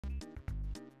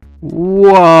Whoa!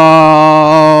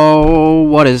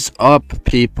 What is up,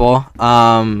 people?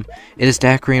 It is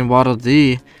Daiquiri and Waddle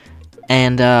Dee,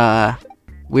 and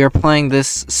we are playing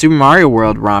this Super Mario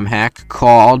World ROM hack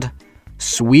called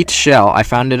Sweet Shell. I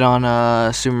found it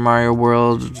on Super Mario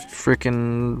World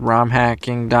frickin'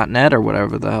 romhacking.net or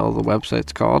whatever the hell the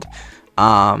website's called.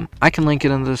 I can link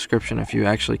it in the description if you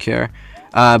actually care.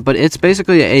 But it's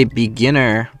basically a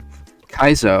beginner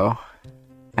Kaizo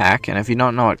hack, and if you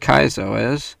don't know what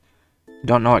Kaizo is,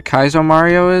 don't know what Kaizo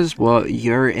Mario is, well,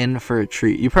 you're in for a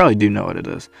treat. You probably do know what it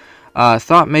is.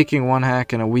 Thought making one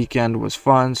hack in a weekend was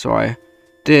fun, so I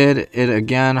did it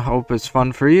again. Hope it's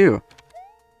fun for you.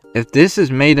 If this is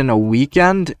made in a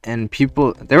weekend, and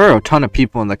there were a ton of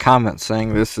people in the comments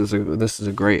saying this is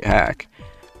a great hack.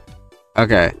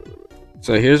 Okay,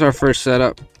 so here's our first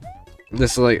setup.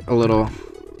 This is like a little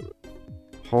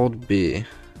hold B.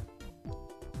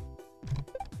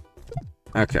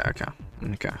 Okay.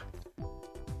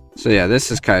 So yeah,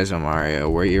 this is Kaizo Mario,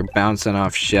 where you're bouncing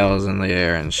off shells in the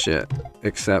air and shit.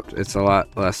 Except it's a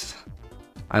lot less.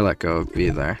 I let go of B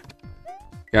there.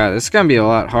 God, this is gonna be a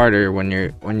lot harder when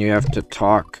you have to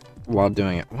talk while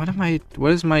doing it.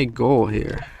 What is my goal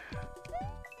here?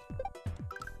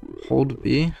 Hold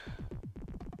B?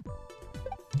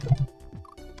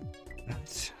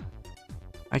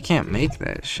 I can't make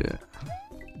that shit.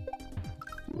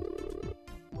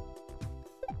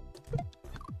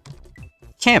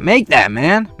 Can't make that,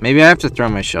 man. Maybe I have to throw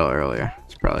my shell earlier.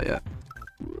 That's probably it.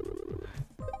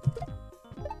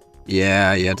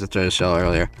 Yeah, you had to throw the shell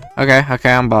earlier. Okay,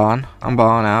 I'm balling. I'm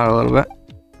balling out a little bit.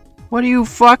 What do you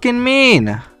fucking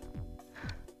mean?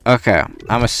 Okay,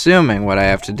 I'm assuming what I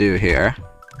have to do here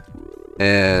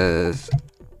is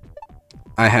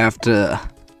I have to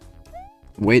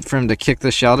wait for him to kick the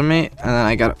shell to me, and then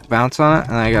I gotta bounce on it,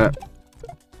 and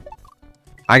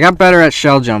I got better at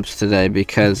shell jumps today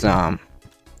because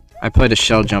I played a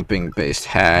shell jumping based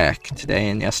hack today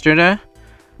and yesterday.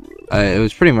 It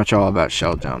was pretty much all about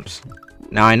shell jumps.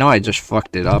 Now I know I just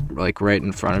fucked it up like right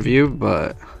in front of you,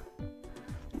 but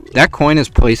that coin is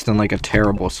placed in like a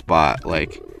terrible spot.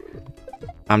 Like,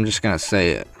 I'm just gonna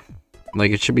say it. Like,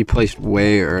 it should be placed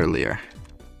way earlier.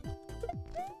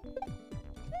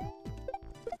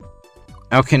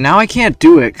 Okay, now I can't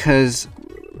do it because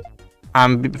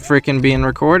I'm freaking being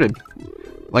recorded.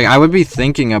 Like, I would be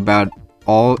thinking about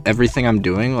everything I'm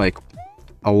doing like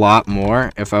a lot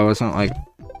more if I wasn't like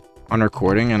on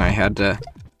recording and I had to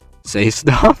say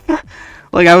stuff.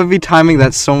 Like, I would be timing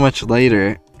that so much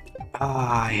later.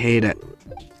 Ah, I hate it.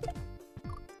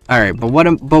 Alright, but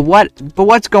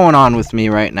what's going on with me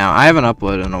right now? I haven't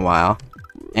uploaded in a while,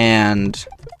 and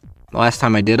the last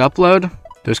time I did upload,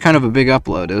 there's kind of a big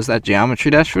upload. It was that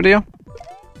Geometry Dash video.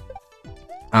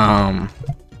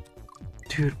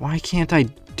 Dude, why can't I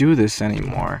do this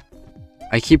anymore?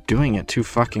 I keep doing it too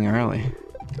fucking early.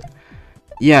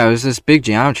 Yeah, it was this big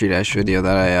Geometry Dash video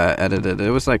that I edited. It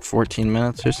was like 14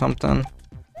 minutes or something.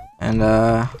 And,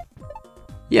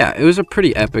 yeah, it was a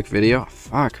pretty epic video.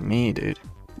 Fuck me, dude.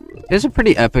 It was a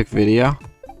pretty epic video.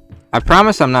 I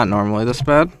promise I'm not normally this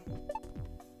bad.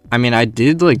 I mean, I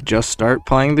did, like, just start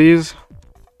playing these.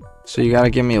 So you gotta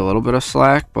give me a little bit of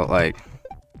slack, but, like...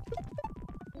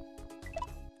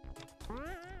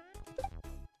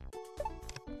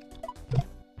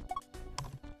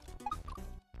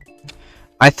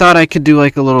 I thought I could do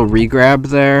like a little regrab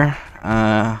there,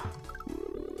 and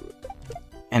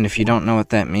if you don't know what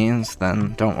that means,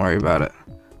 then don't worry about it.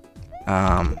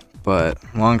 But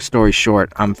long story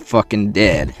short, I'm fucking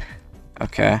dead.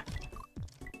 Okay.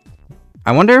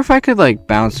 I wonder if I could like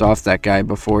bounce off that guy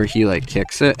before he like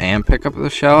kicks it and pick up the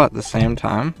shell at the same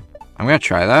time. I'm gonna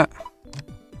try that.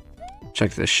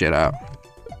 Check this shit out.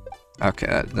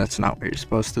 Okay, that's not what you're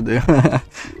supposed to do.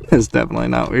 That's definitely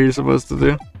not what you're supposed to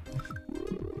do.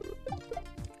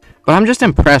 But I'm just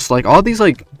impressed, like, all these,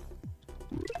 like,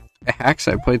 hacks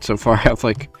I played so far have,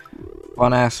 like,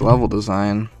 fun-ass level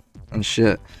design and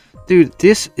shit. Dude,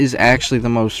 this is actually the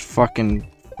most fucking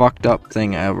fucked up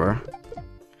thing ever.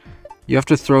 You have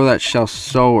to throw that shell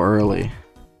so early.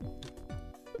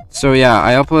 So, yeah,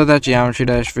 I uploaded that Geometry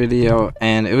Dash video,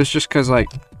 and it was just because, like,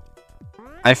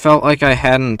 I felt like I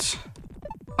hadn't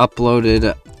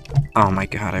uploaded... Oh my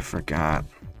god, I forgot.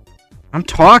 I'm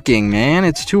talking, man,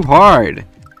 it's too hard.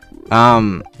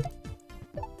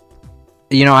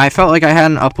 You know, I felt like I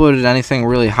hadn't uploaded anything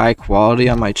really high quality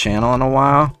on my channel in a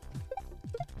while,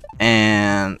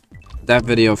 and that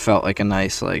video felt like a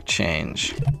nice, like,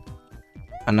 change.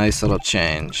 A nice little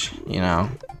change, you know?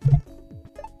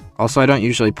 Also, I don't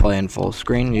usually play in full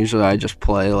screen. Usually I just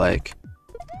play, like,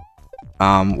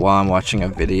 while I'm watching a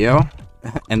video.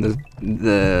 and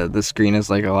the screen is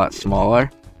like a lot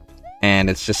smaller, and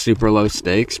it's just super low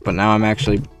stakes. But now I'm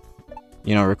actually,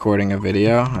 you know, recording a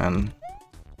video, and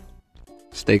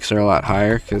stakes are a lot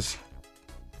higher, because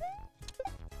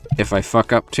if I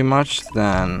fuck up too much,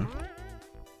 then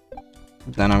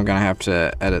I'm gonna have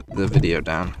to edit the video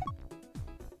down.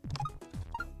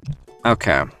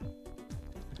 Okay.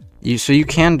 So you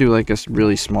can do like a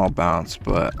really small bounce,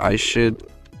 but I should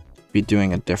be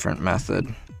doing a different method.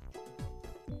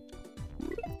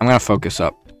 I'm gonna focus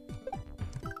up.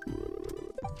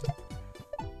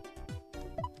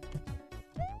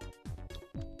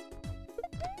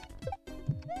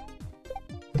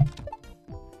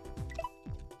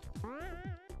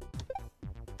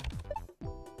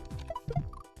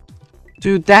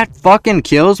 Dude, that fucking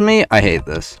kills me. I hate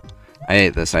this. I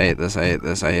hate this. I hate this. I hate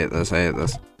this. I hate this. I hate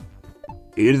this.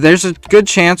 There's a good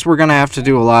chance we're gonna have to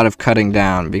do a lot of cutting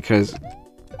down, because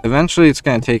eventually it's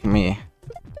gonna take me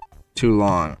too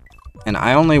long. And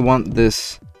I only want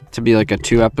this to be like a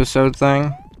 2-episode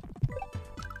thing.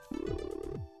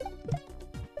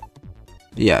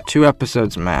 Yeah, 2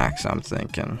 episodes max, I'm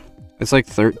thinking. It's like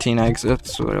 13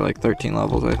 exits, so they're like 13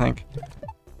 levels, I think.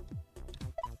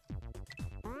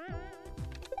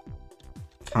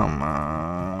 Come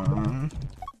on.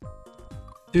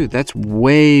 Dude, that's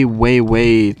way, way,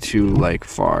 way too, like,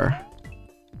 far.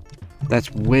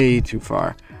 That's way too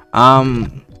far.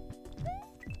 But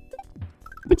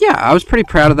yeah, I was pretty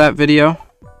proud of that video.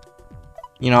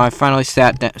 You know, I finally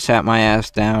sat my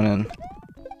ass down and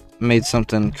made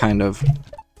something kind of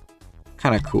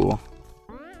cool.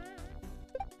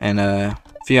 And,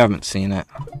 if you haven't seen it,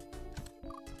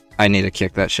 I need to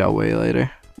kick that shell way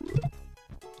later.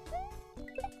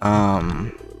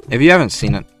 If you haven't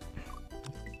seen it,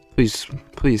 please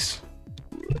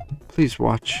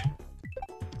watch.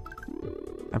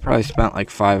 I probably spent like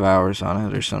 5 hours on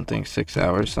it or something, 6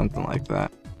 hours, something like that.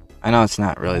 I know it's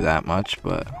not really that much,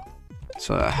 but it's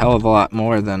a hell of a lot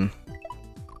more than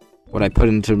what I put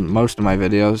into most of my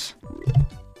videos.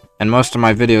 And most of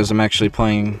my videos I'm actually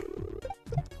playing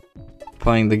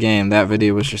the game. That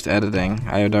video was just editing.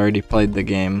 I had already played the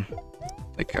game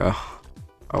like a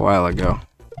while ago.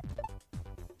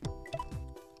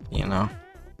 You know?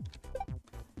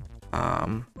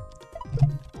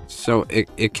 So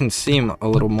it can seem a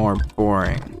little more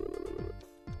boring.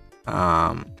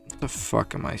 What the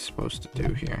fuck am I supposed to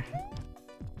do here?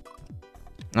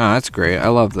 No, that's great. I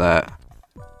love that.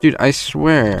 Dude, I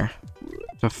swear.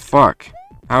 The fuck?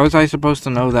 How was I supposed to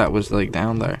know that was like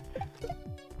down there?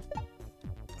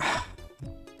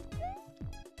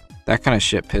 That kind of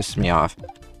shit pisses me off.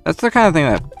 That's the kind of thing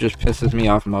that just pisses me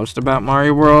off most about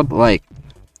Mario World. Like,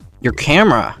 your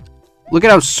camera. Look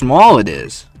at how small it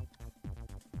is.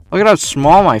 Look at how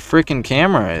small my freaking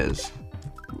camera is.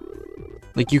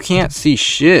 Like, you can't see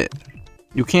shit.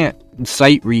 You can't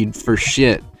sight read for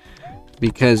shit,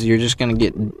 because you're just gonna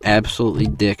get absolutely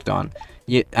dicked on.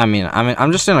 Yeah, I mean,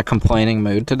 I'm just in a complaining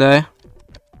mood today,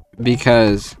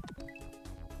 because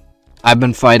I've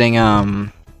been fighting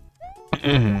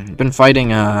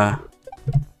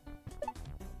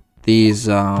these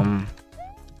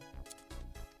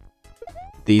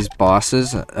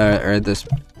bosses, or this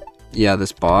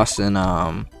boss in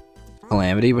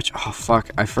Calamity, which, oh fuck,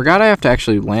 I forgot I have to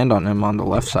actually land on him on the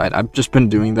left side. I've just been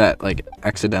doing that like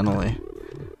accidentally.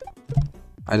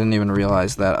 I didn't even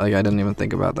realize that. Like, I didn't even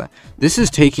think about that. This is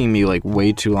taking me like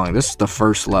way too long. This is the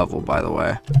first level, by the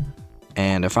way,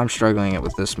 and if I'm struggling it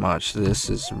with this much, this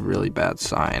is a really bad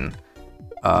sign.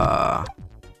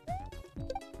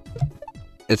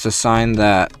 It's a sign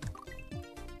that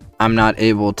I'm not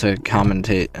able to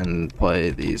commentate and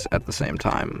play these at the same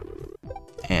time,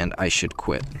 and I should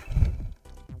quit.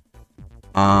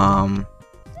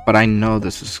 But I know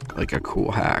this is like a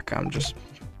cool hack. I'm just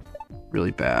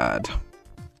really bad.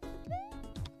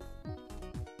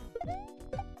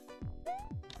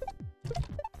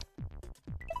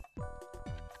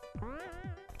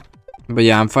 But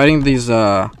yeah, I'm fighting these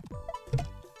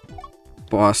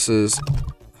bosses.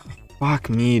 Fuck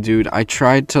me, dude. I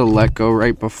tried to let go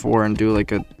right before and do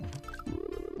like a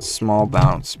small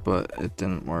bounce, but it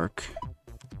didn't work.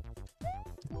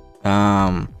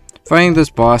 Fighting this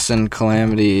boss in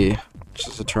Calamity, which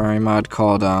is a Terraria mod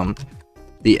called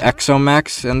the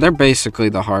Exomechs, and they're basically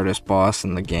the hardest boss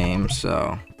in the game,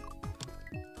 so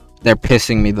they're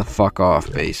pissing me the fuck off,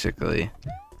 basically,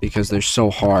 because they're so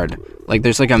hard. Like,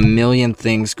 there's like a million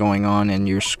things going on in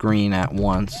your screen at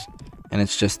once, and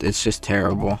it's just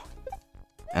terrible.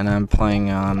 And I'm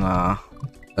playing on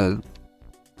a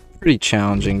pretty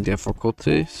challenging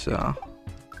difficulty, so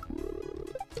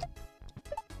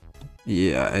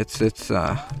yeah, it's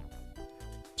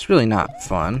It's really not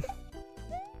fun.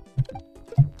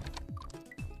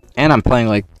 And I'm playing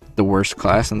like the worst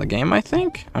class in the game, I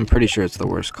think. I'm pretty sure it's the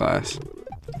worst class.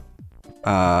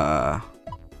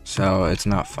 So it's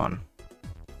not fun.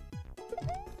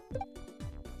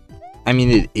 I mean,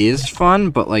 it is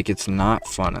fun, but like it's not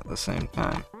fun at the same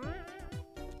time.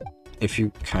 If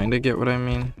you kind of get what I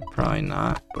mean. Probably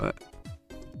not, but...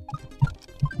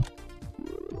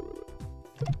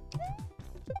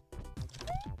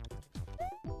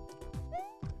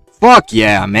 Fuck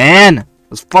yeah, man!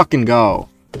 Let's fucking go.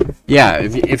 Yeah,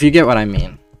 if you get what I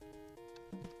mean.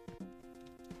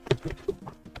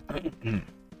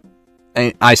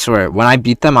 I swear, when I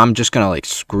beat them, I'm just gonna like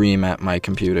scream at my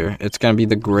computer. It's gonna be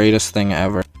the greatest thing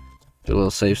ever. Do a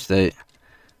little save state.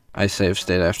 I save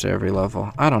state after every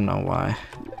level. I don't know why.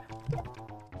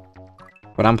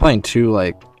 But I'm playing 2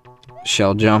 like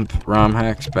shell jump ROM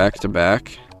hacks back to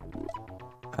back.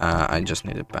 I just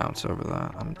need to bounce over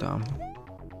that. I'm dumb.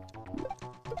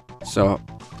 So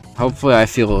hopefully I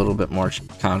feel a little bit more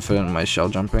confident in my shell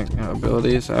jumping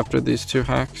abilities after these 2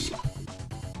 hacks.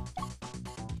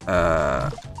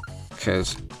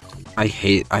 Because I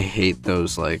hate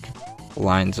those like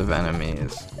lines of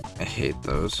enemies. I hate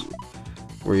those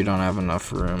where you don't have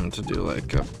enough room to do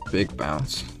like a big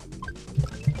bounce.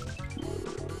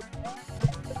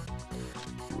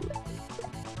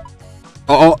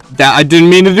 Oh, that I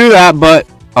didn't mean to do that, but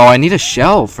oh, I need a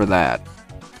shell for that.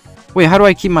 Wait, how do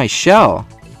I keep my shell?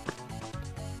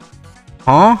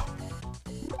 Huh?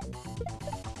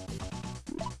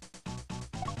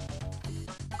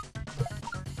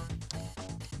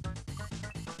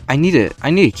 I need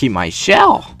to keep my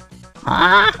shell.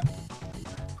 Huh?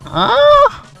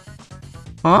 Huh?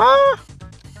 Huh?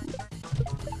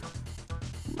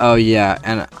 Oh yeah,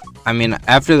 and I mean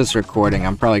after this recording,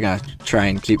 I'm probably gonna try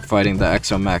and keep fighting the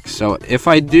exomech. So if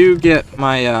I do get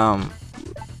my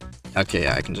okay,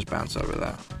 yeah, I can just bounce over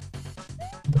that.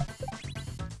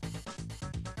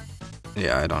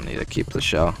 Yeah, I don't need to keep the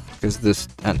shell because this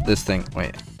thing.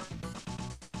 Wait.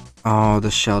 Oh, the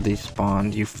shell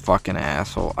despawned, you fucking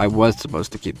asshole. I was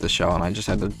supposed to keep the shell and I just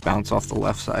had to bounce off the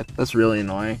left side. That's really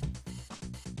annoying.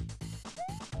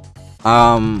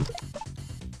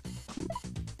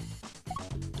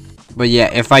 But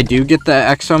yeah, if I do get the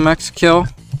exomech kill,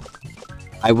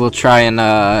 I will try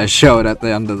and show it at the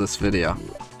end of this video.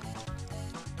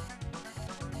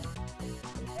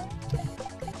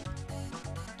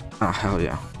 Oh, hell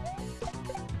yeah.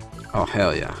 Oh,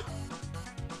 hell yeah.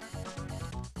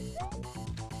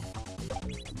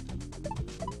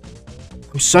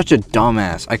 I'm such a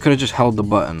dumbass. I could have just held the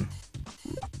button.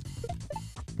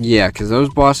 Yeah, because those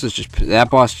bosses that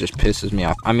boss just pisses me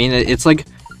off. I mean, it's like,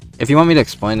 if you want me to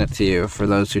explain it to you, for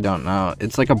those who don't know,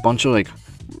 it's like a bunch of like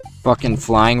fucking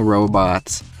flying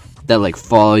robots that like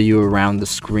follow you around the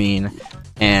screen.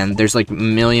 And there's like a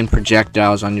million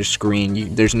projectiles on your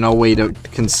screen. There's no way to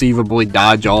conceivably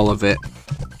dodge all of it.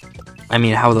 I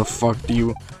mean, how the fuck do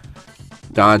you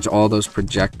dodge all those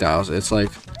projectiles? It's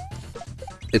like,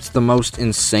 it's the most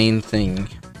insane thing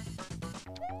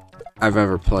I've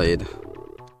ever played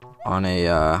on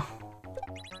a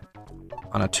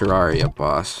Terraria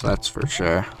boss. That's for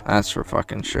sure. That's for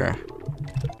fucking sure.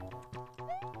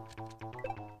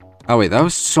 Oh wait, that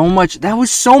was so much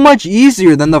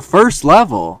easier than the first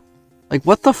level. Like,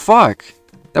 what the fuck?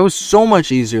 That was so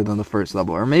much easier than the first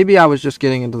level. Or maybe I was just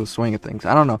getting into the swing of things.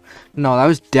 I don't know. No, that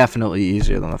was definitely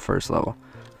easier than the first level.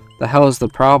 The hell is the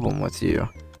problem with you?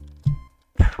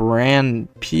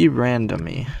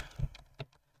 P-randomy.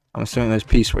 I'm assuming there's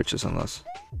P switches in this.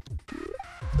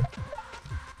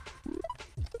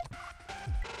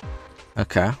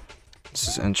 Okay. This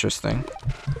is interesting.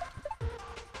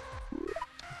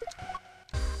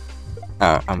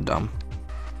 I'm dumb.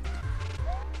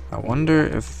 I wonder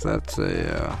if that's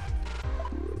a,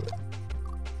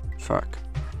 fuck.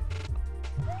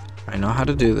 I know how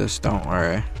to do this, don't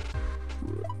worry.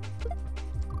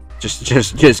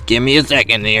 Just give me a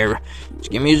second here.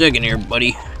 Just give me a second here,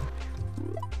 buddy.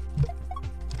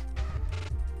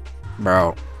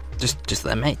 Bro, just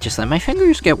let my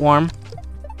fingers get warm.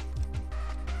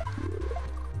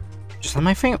 Just let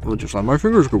my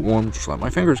fingers get warm. Just let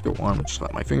my fingers get warm. Just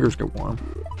let my fingers get warm.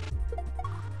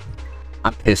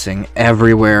 I'm pissing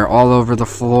everywhere, all over the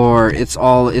floor. It's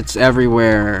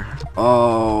everywhere.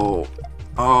 Oh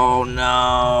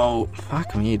no.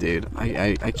 Fuck me, dude.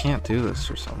 I can't do this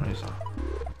for some reason.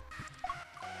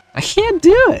 I can't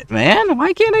do it, man.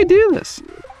 Why can't I do this?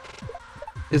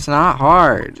 It's not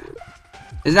hard.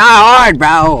 It's not hard,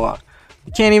 bro.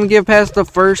 You can't even get past the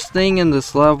first thing in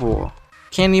this level.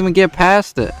 Can't even get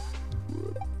past it.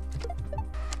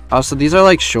 Also, these are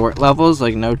like short levels,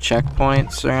 like no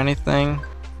checkpoints or anything.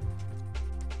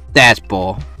 That's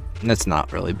bull. That's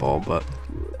not really bull, but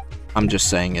I'm just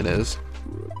saying it is.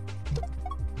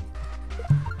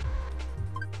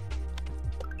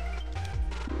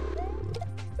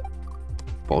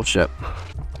 Bullshit.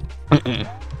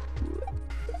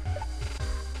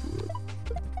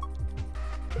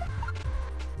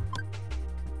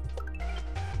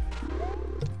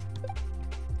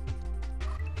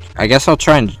 I guess I'll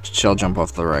try and shell jump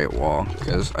off the right wall,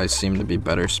 because I seem to be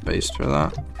better spaced for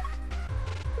that.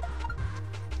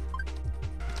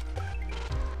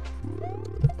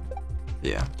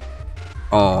 Yeah.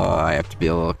 Oh, I have to be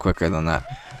a little quicker than that.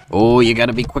 Oh, you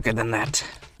gotta be quicker than that.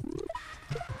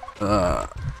 Oh,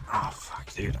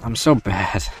 fuck, dude. I'm so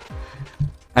bad.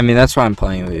 I mean, that's why I'm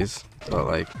playing these. But,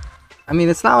 like, I mean,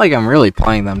 it's not like I'm really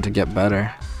playing them to get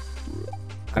better.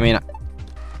 I mean,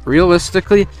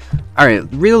 realistically... Alright,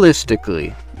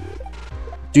 realistically,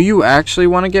 do you actually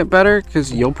want to get better?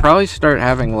 Because you'll probably start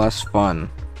having less fun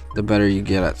the better you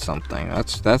get at something.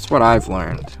 That's what I've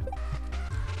learned.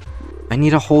 I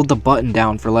need to hold the button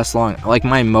down for less long. Like,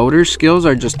 my motor skills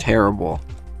are just terrible.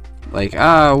 Like,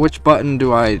 which button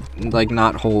do I, like,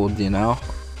 not hold, you know?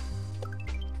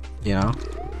 You know?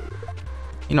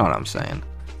 You know what I'm saying.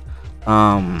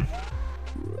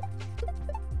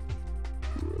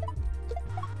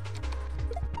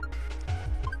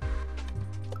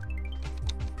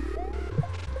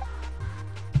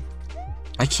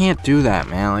 I can't do that,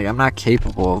 man. Like, I'm not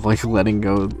capable of, like, letting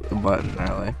go of the button,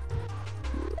 really.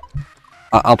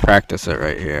 I'll practice it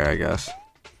right here, I guess.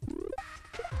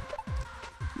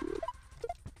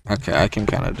 Okay, I can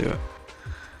kind of do it.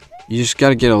 You just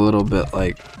gotta get a little bit,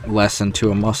 like, less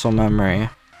into a muscle memory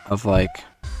of, like,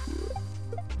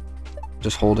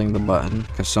 just holding the button.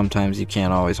 Because sometimes you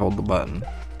can't always hold the button.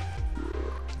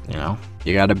 You know?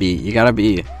 You gotta be,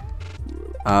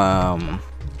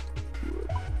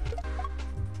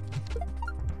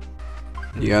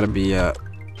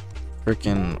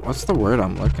 freaking, what's the word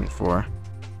I'm looking for?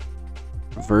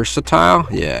 Versatile?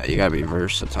 Yeah, you gotta be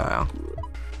versatile.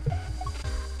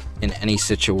 In any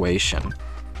situation.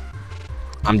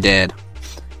 I'm dead.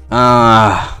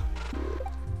 What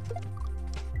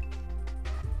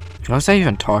was I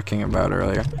even talking about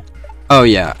earlier? Oh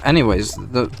yeah, anyways,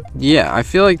 I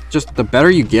feel like just the better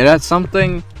you get at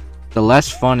something, the less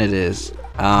fun it is.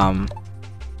 And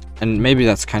maybe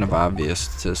that's kind of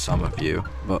obvious to some of you,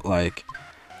 but like,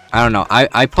 I don't know.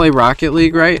 I play Rocket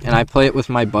League, right? And I play it with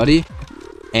my buddy,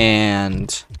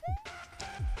 and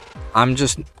I'm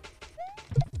just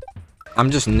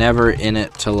never in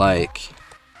it to like,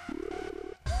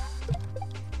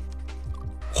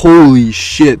 holy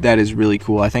shit, that is really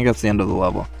cool. I think that's the end of the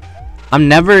level. I'm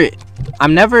never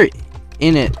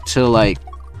in it to like,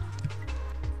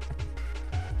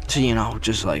 to, you know,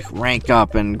 just like rank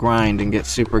up and grind and get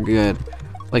super good.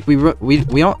 Like we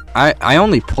don't, I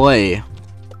only play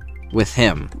with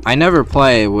him. I never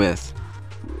play with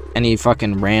any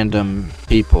fucking random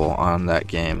people on that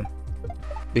game,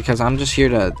 because I'm just here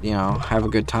to, you know, have a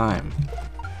good time.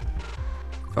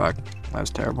 Fuck, that was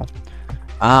terrible.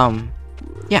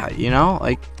 Yeah, you know,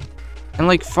 like, and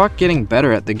like, fuck getting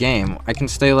better at the game. I can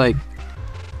stay like,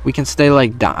 I can stay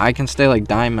like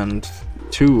Diamond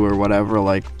 2 or whatever,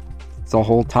 like, the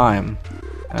whole time,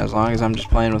 as long as I'm just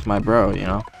playing with my bro, you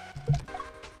know.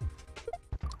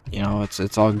 You know,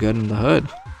 it's all good in the hood.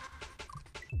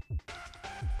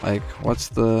 Like, what's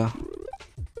the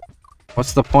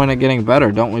point of getting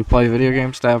better? Don't we play video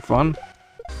games to have fun?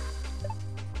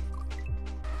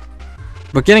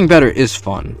 But getting better is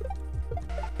fun.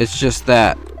 It's just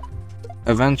that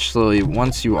eventually,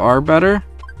 once you are better,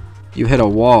 you hit a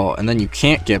wall, and then you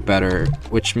can't get better,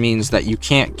 which means that you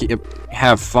can't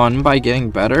have fun by getting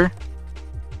better.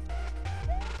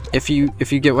 If you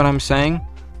get what I'm saying,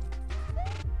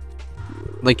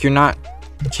 like, you're not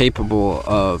capable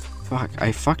of, fuck,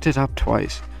 I fucked it up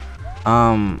twice.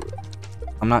 I'm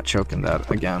not choking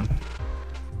that again.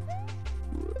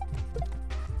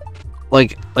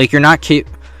 Like you're not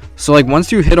so like,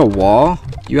 once you hit a wall,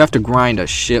 you have to grind a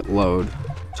shitload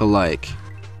to like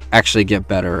actually get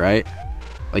better, right?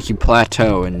 Like, you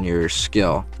plateau in your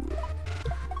skill.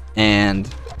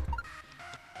 And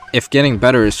if getting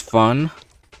better is fun,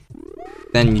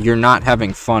 then you're not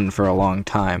having fun for a long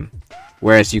time.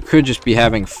 Whereas you could just be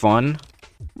having fun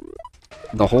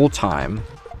the whole time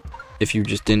if you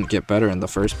just didn't get better in the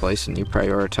first place and you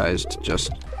prioritized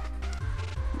just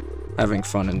having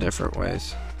fun in different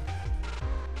ways.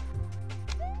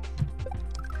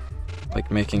 Like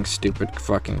making stupid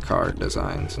fucking car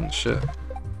designs and shit.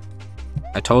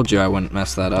 I told you I wouldn't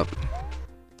mess that up.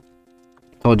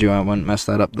 told you I wouldn't mess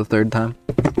that up the third time.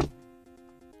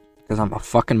 Because I'm a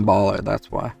fucking baller,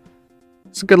 that's why.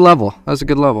 It's a good level. That's a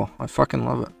good level. I fucking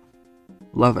love it.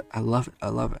 Love it. I love it. I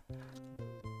love it.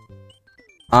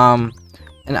 And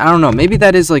I don't know, maybe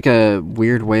that is like a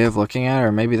weird way of looking at it,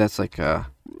 or maybe that's like a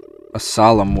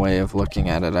solemn way of looking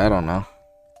at it. I don't know.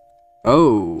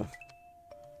 Oh.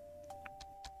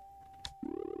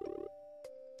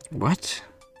 What?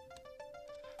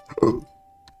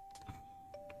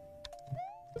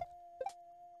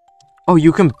 Oh,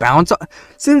 you can bounce off?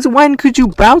 Since when could you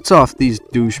bounce off these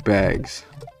douchebags?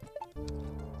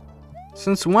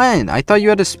 Since when? I thought you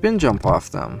had to spin jump off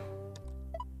them.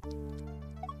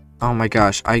 Oh my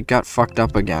gosh, I got fucked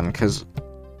up again, because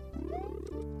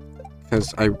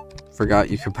I forgot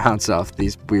you could bounce off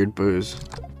these weird boos.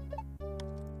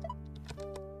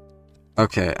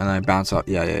 Okay, and I bounce off.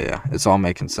 Yeah. It's all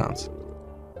making sense.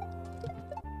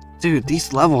 Dude,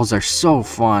 these levels are so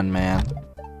fun, man.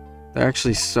 They're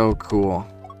actually so cool.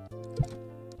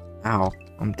 Ow,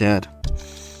 I'm dead.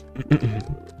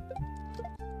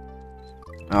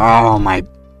 Oh, my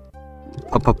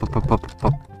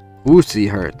pussy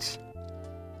hurts.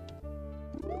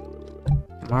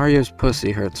 Mario's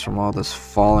pussy hurts from all this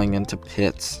falling into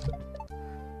pits.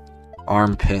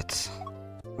 Armpits.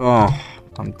 Oh,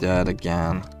 I'm dead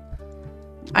again.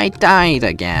 I died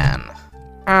again.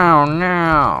 Oh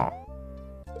no.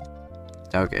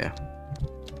 Okay.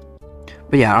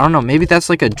 But yeah, I don't know. Maybe that's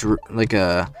like a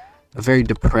very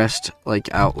depressed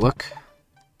like outlook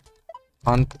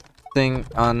on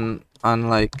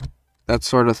like that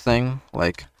sort of thing.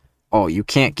 Like, oh, you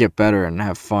can't get better and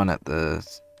have fun at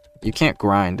you can't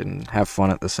grind and have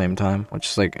fun at the same time, which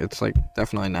is like, it's like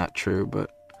definitely not true, but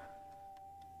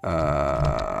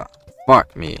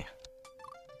fuck me.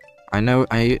 I knew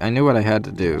what I had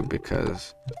to do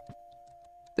because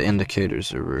the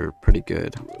indicators were pretty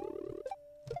good.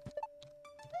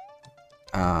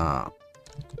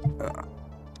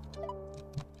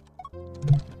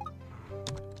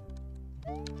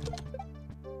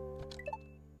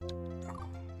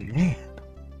 Man.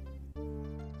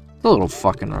 It's a little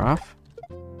fucking rough.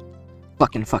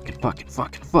 Fucking fuck.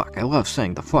 I love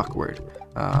saying the fuck word.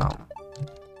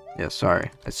 Yeah, sorry.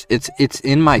 It's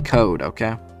in my code,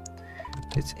 okay?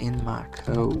 It's in my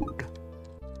code.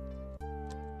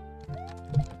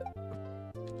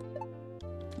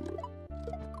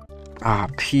 Ah,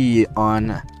 pee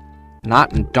on...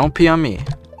 Don't pee on me.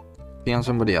 Pee on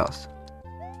somebody else.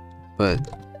 But...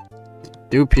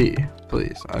 do pee,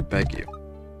 please. I beg you.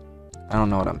 I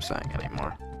don't know what I'm saying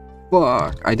anymore.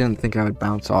 Fuck. I didn't think I would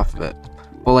bounce off of it.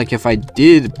 Well, like, if I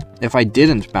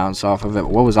didn't bounce off of it,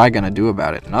 what was I gonna do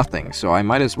about it? Nothing. So I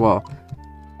might as well...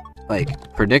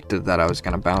 like, predicted that I was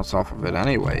gonna bounce off of it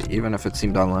anyway, even if it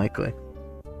seemed unlikely.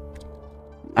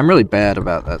 I'm really bad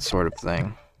about that sort of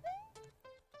thing.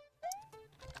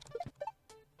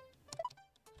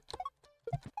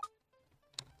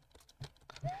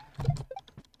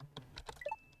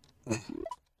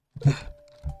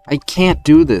 I can't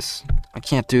do this. I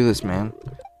can't do this, man.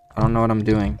 I don't know what I'm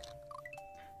doing.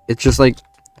 It's just like...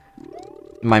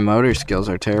 my motor skills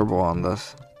are terrible on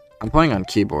this. I'm playing on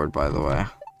keyboard, by the way.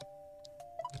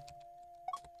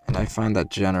 And I find that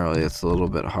generally it's a little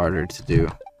bit harder to do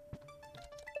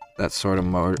that sort of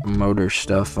motor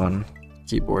stuff on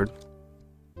keyboard.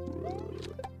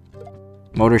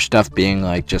 Motor stuff being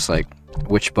like, just like,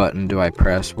 which button do I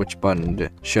press? Which button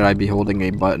should I be holding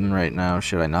a button right now?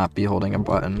 Should I not be holding a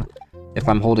button? If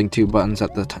I'm holding two buttons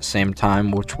at the same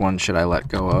time, which one should I let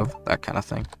go of? That kind of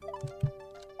thing.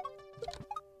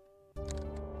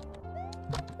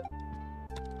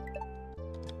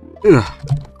 Ugh.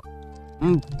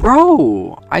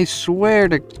 Bro, I swear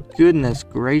to goodness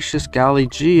gracious golly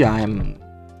gee, I'm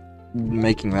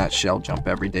making that shell jump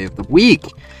every day of the week.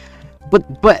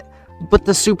 But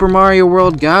the Super Mario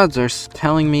World gods are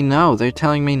telling me no. They're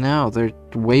telling me no. They're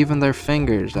waving their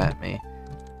fingers at me.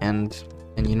 And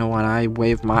you know what? I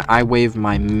wave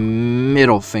my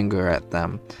middle finger at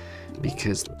them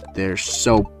because they're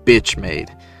so bitch made.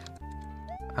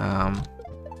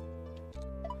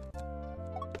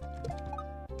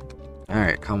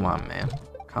 Alright, come on, man.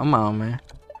 Come on, man.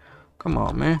 Come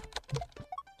on, man.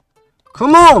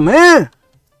 Come on, man!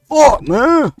 Fuck,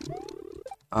 man!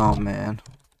 Oh, man.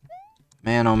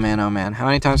 Man, oh, man, oh, man. How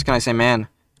many times can I say man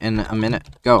in a minute?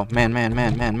 Go. Man. Alright,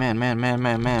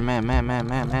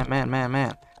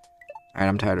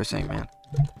 I'm tired of saying man.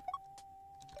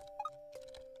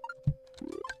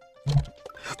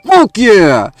 Fuck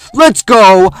yeah! Let's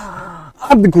go!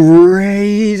 I'm the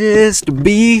greatest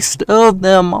beast of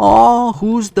them all.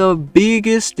 Who's the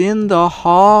biggest in the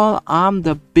hall? I'm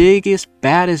the biggest,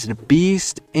 baddest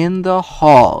beast in the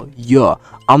hall. Yeah,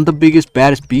 I'm the biggest,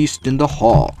 baddest beast in the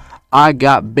hall. I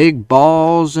got big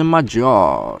balls in my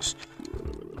jaws.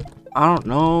 I don't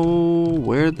know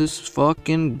where this is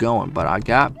fucking going, but I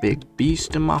got big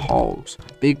beast in my halls.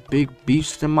 Big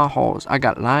beast in my halls. I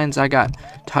got lions, I got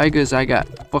tigers, I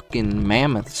got fucking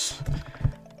mammoths.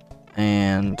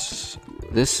 And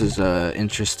this is a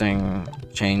interesting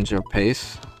change of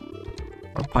pace.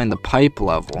 We're playing the pipe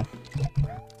level.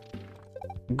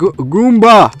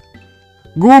 Goomba!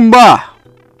 Goomba!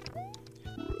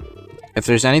 If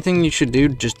there's anything you should do,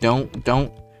 just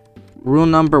don't. Rule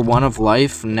number 1 of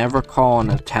life, never call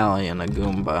an Italian a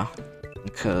Goomba.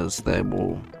 Because they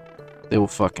will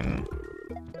fucking,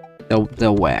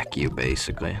 they'll whack you,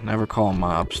 basically. Never call a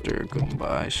mobster a Goomba,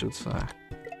 I should say.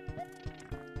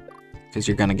 Because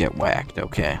you're gonna get whacked,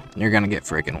 okay? You're gonna get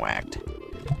freaking whacked.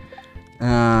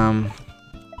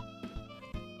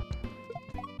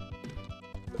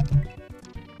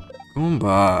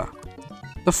 Goomba.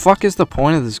 The fuck is the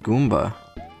point of this Goomba?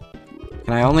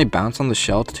 Can I only bounce on the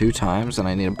shell 2 times, and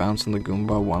I need to bounce on the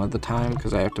Goomba 1 at a time,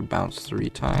 because I have to bounce 3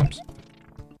 times?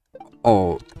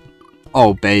 Oh.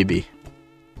 Oh, baby.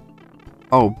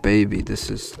 Oh, baby, this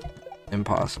is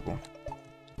impossible.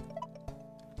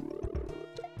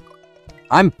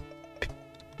 I'm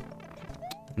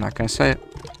not gonna say it.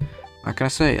 Not gonna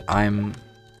say it. I'm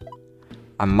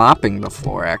mopping the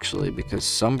floor, actually, because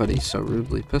somebody so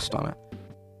rudely pissed on it.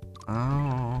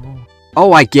 Oh.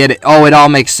 Oh, I get it. Oh, it all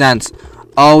makes sense.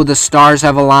 Oh, the stars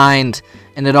have aligned,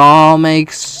 and it all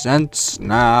makes sense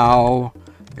now.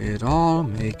 It all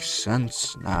makes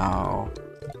sense now.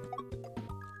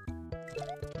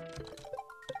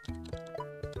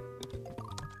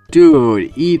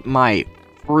 Dude, eat my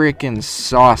freaking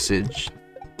sausage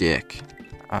dick.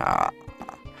 I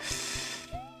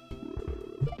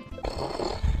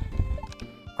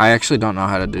actually don't know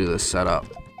how to do this setup.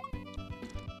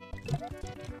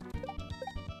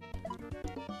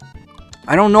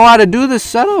 I don't know how to do this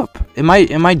setup. Am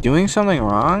I doing something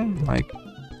wrong? Like,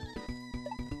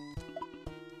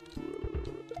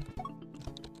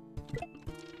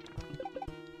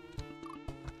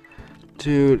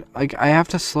 dude, like, I have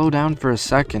to slow down for a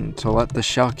second to let the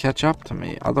shell catch up to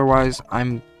me. Otherwise,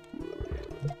 I'm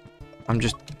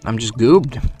just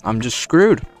goobed. I'm just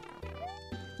screwed.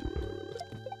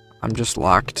 I'm just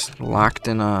locked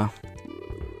in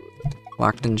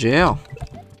jail.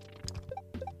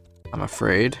 I'm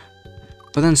afraid.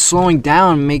 But then slowing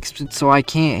down makes it so I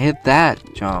can't hit that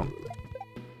jump.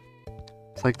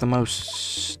 It's like the most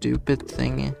stupid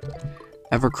thing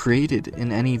ever created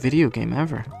in any video game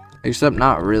ever. Except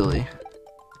not really.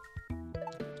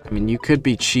 I mean, you could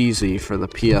be cheesy for the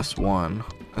PS1.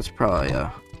 That's probably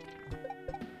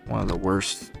one of the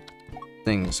worst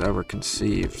things ever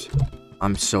conceived.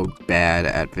 I'm so bad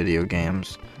at video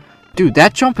games. Dude,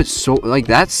 that jump is so, like,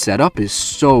 that setup is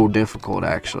so difficult,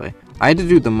 actually. I had to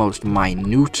do the most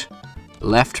minute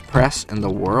left press in the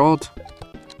world.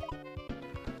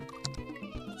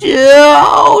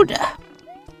 Dude!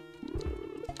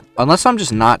 Unless I'm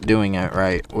just not doing it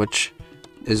right, which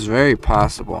is very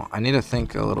possible. I need to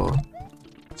think a little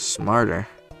smarter.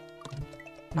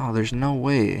 No, there's no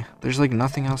way. There's, like,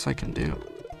 nothing else I can do.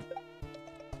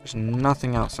 There's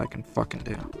nothing else I can fucking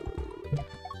do.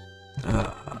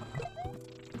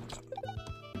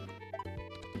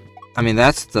 I mean,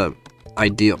 that's the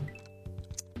ideal.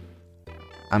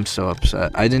 I'm so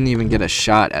upset. I didn't even get a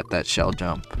shot at that shell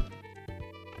jump.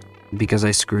 Because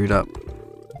I screwed up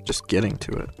just getting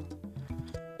to it.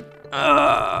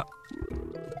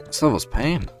 This level's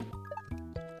pain.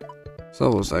 This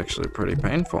level's actually pretty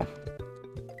painful.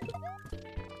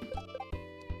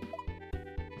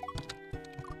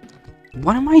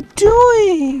 What am I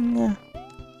doing?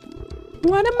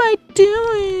 What am I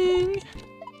doing?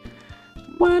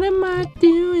 What am I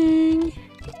doing?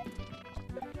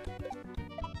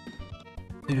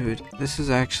 Dude, this is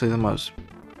actually the most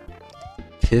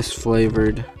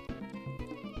piss-flavored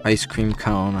ice cream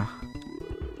cone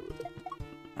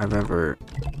I've ever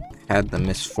had the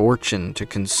misfortune to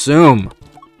consume.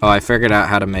 Oh, I figured out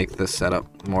how to make this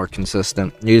setup more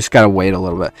consistent. You just gotta wait a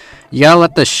little bit. You gotta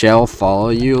let the shell follow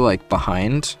you, like,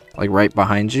 behind. Like, right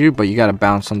behind you. But you gotta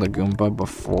bounce on the Goomba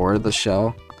before the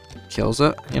shell kills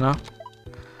it, you know?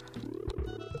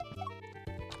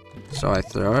 So I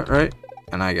throw it, right?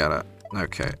 And I got it.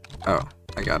 Okay. Oh,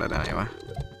 I got it anyway.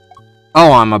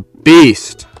 Oh, I'm a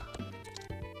beast!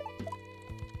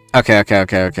 Okay. Okay.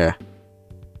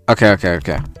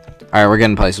 Alright, we're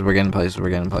getting places.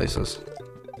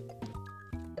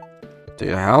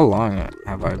 Dude, how long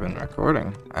have I been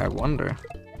recording? I wonder.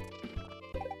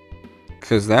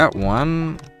 Because that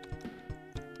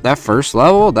first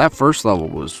level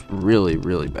was really,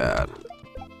 really bad.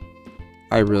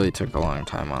 I really took a long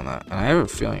time on that. And I have a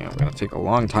feeling I'm going to take a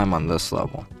long time on this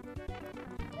level.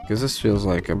 Because this feels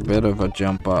like a bit of a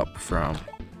jump up from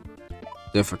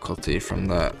difficulty from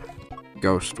that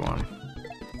ghost one.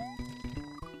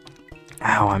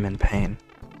 Ow, I'm in pain.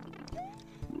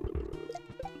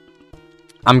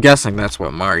 I'm guessing that's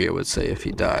what Mario would say if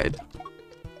he died.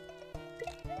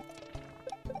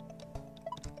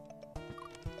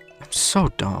 I'm so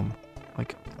dumb.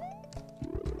 Like,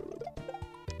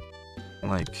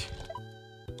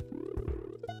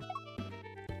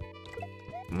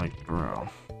 bro.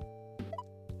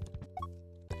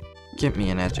 Get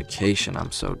me an education,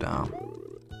 I'm so dumb.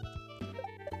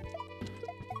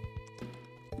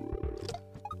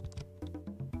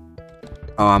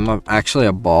 Oh, I'm actually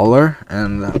a baller,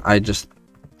 and I'm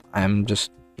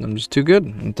just too good.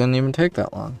 It didn't even take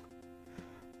that long.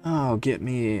 Oh, get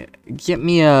me a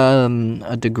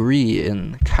degree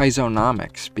in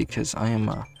Kaizonomics, because I am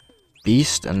a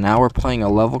beast, and now we're playing a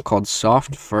level called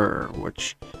Soft Fur,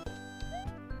 which...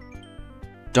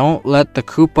 Don't let the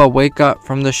Koopa wake up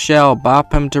from the shell.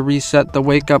 Bop him to reset the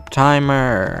wake-up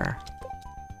timer.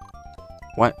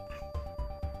 What?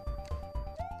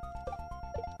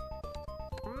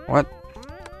 What?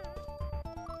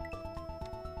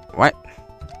 What?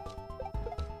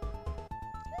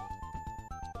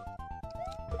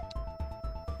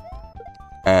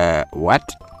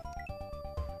 What?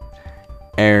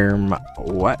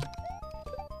 What?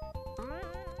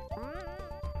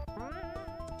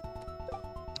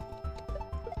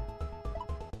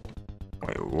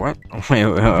 Wait, what?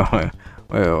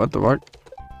 Wait, what the fuck?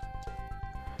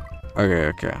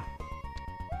 Okay.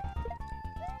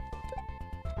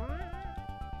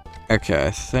 Okay,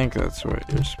 I think that's what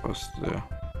you're supposed to do.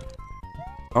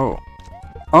 Oh,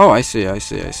 I see.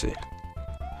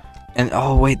 And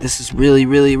oh wait, this is really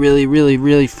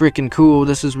freaking cool.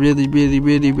 This is really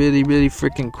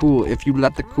freaking cool. If you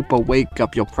let the Koopa wake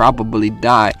up, you'll probably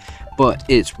die. But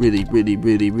it's really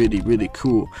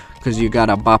cool. Cause you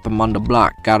gotta bop him on the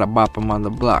block. Gotta bop him on the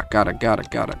block. Gotta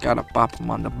bop him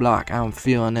on the block. I'm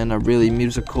feeling in a really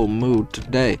musical mood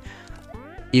today.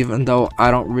 Even though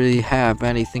I don't really have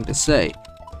anything to say.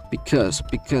 Because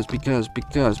you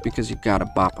gotta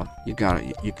bop him. You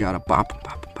gotta bop him.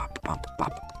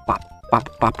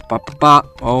 Bop.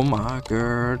 Oh my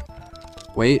god.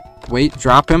 Wait,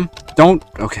 drop him. Don't.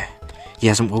 Okay. He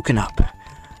hasn't woken up.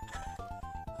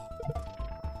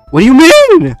 What do you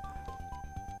mean?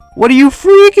 What do you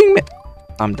freaking mean?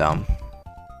 I'm dumb.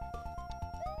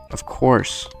 Of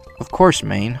course,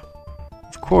 Maine.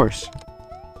 Of course.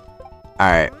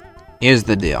 Alright. Here's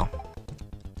the deal.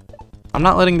 I'm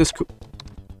not letting this...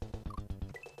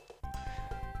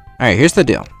 Alright, here's the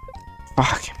deal.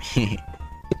 Fuck me.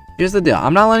 Here's the deal.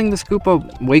 I'm not letting this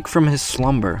Koopa wake from his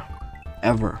slumber.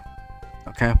 Ever.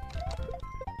 Okay?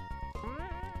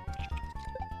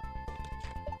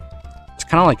 It's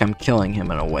kind of like I'm killing him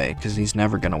in a way, because he's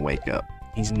never gonna wake up.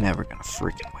 He's never gonna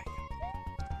freaking wake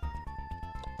up.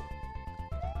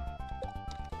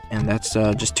 And that's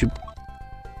just too...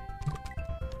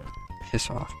 Piss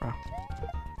off, bro.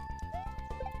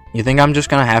 You think I'm just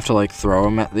gonna have to, like, throw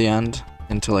him at the end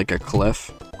into, like, a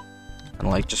cliff? And,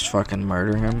 like, just fucking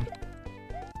murder him?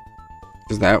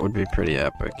 Because that would be pretty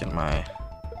epic, in my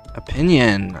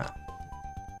opinion.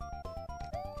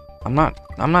 I'm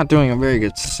not doing a very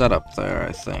good setup there,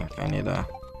 I think. I need to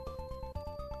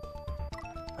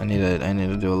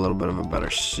do a little bit of a better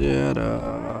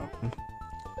setup.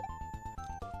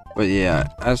 But yeah,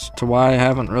 as to why I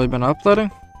haven't really been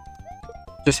uploading,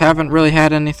 just haven't really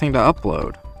had anything to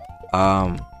upload.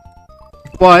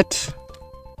 But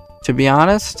to be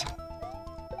honest,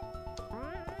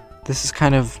 this is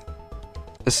kind of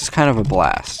a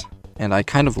blast, and I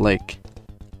kind of like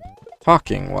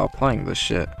talking while playing this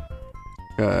shit,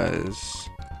 because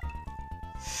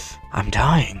I'm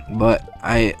dying, but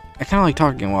I kind of like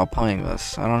talking while playing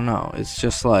this. I don't know, it's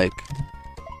just like,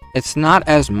 it's not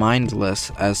as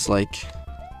mindless as like,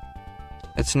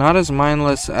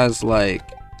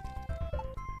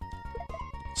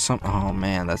 oh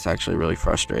man, that's actually really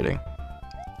frustrating.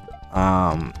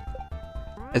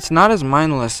 It's not as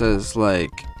mindless as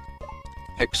like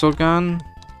Pixel Gun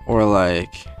or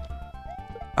like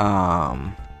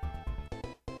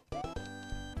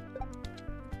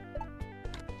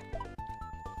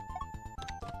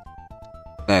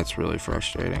that's really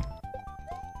frustrating.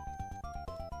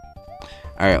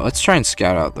 Alright, let's try and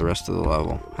scout out the rest of the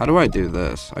level. How do I do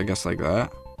this? I guess like that.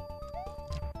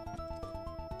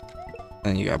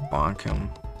 Then you gotta bonk him.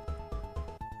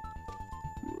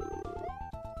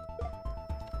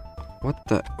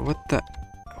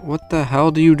 What the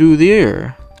hell do you do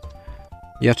there?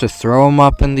 You have to throw him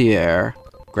up in the air,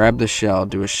 grab the shell,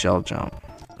 do a shell jump.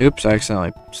 Oops, I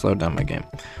accidentally slowed down my game.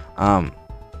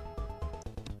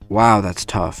 Wow, that's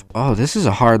tough. Oh, this is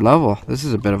a hard level. This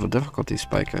is a bit of a difficulty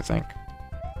spike, I think.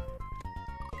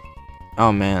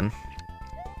 Oh man.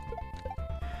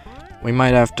 We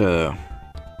might have to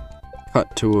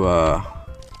cut to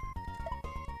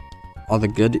all the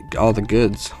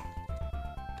goods.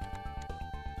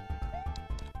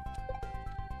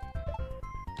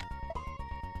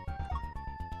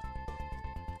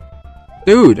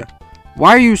 Dude,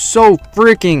 why are you so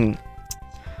freaking...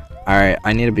 Alright,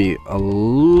 I need to be a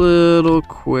little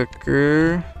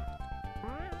quicker.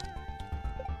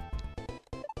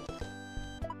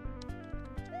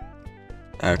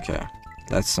 Okay,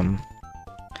 that's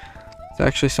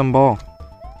actually some ball.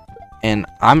 And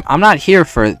I'm not here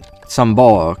for some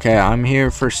ball, okay? I'm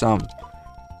here for some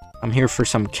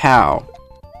cow.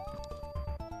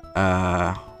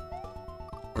 Or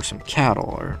some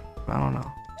cattle, or I don't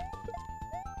know.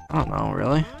 I don't know,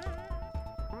 really.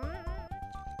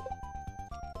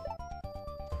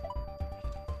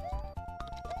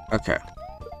 Okay.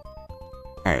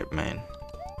 Alright, man.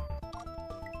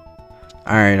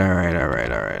 Alright.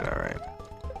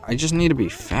 I just need to be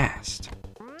fast.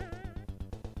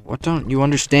 What don't you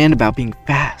understand about being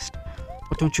fast?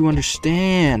 What don't you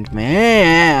understand,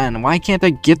 man? Why can't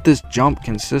I get this jump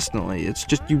consistently? It's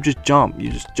just, you just jump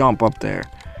up there.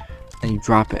 And you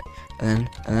drop it. And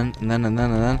then,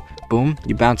 boom,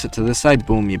 you bounce it to this side,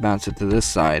 boom, you bounce it to this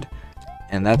side.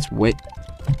 And that's way...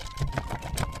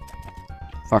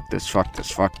 Fuck this level,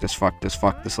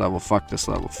 fuck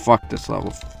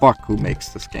who makes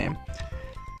this game.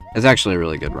 It's actually a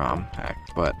really good ROM hack,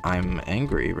 but I'm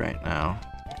angry right now.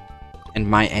 And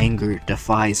my anger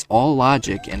defies all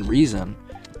logic and reason.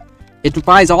 It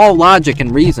defies all logic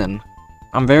and reason.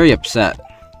 I'm very upset.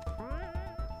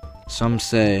 Some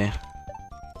say...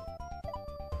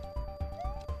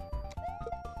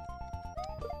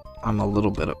 I'm a little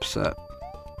bit upset.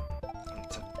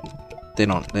 They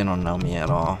don't know me at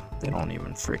all. They don't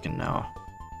even freaking know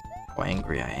how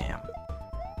angry I am.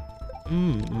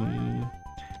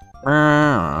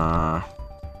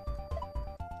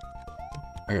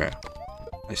 Okay.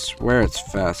 I swear it's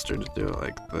faster to do it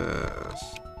like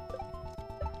this.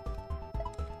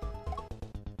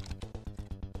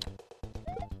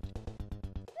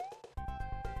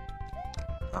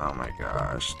 Oh my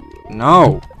gosh.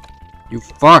 No! You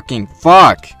fucking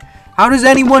fuck! How does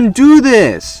anyone do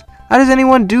this? How does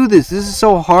anyone do this? This is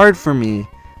so hard for me.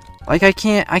 Like, I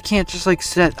can't just like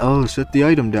set the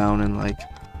item down and like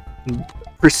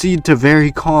proceed to very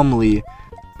calmly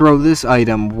throw this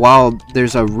item while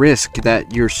there's a risk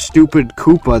that your stupid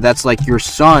Koopa that's like your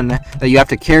son that you have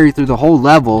to carry through the whole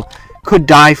level could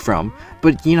die from.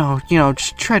 But you know,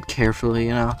 just tread carefully,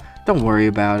 Don't worry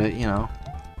about it,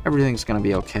 Everything's gonna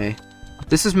be okay.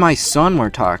 This is my son we're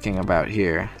talking about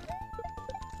here.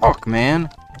 Fuck, man.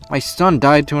 My son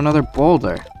died to another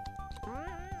boulder.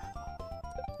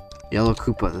 Yellow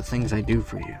Koopa, the things I do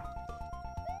for you.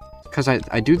 Because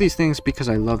I do these things because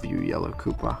I love you, Yellow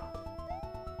Koopa.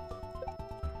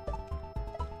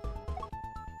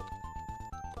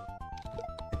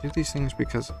 I do these things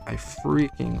because I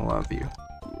freaking love you.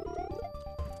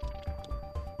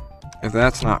 If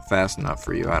that's not fast enough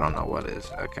for you, I don't know what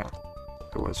is. Okay.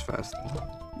 It was fast enough.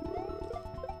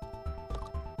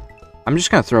 I'm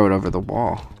just gonna throw it over the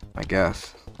wall, I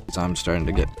guess. Because I'm starting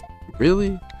to get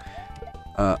really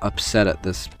upset at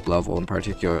this level in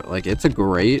particular. Like, it's a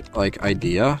great, like,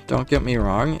 idea, don't get me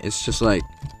wrong. It's just, like,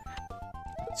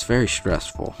 it's very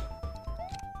stressful.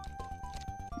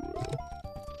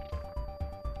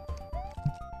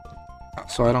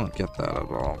 So I don't get that at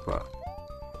all, but...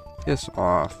 Piss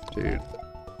off, dude.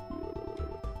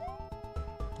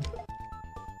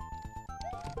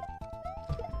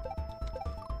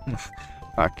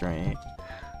 Fuck me.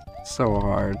 So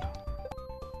hard.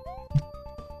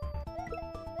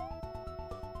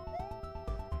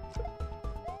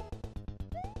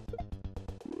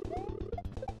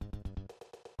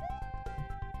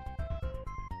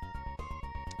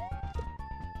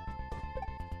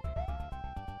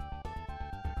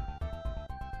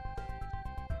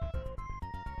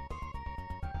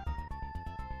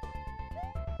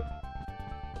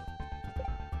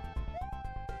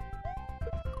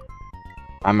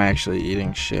 I'm actually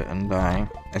eating shit and dying.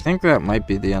 I think that might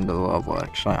be the end of the level,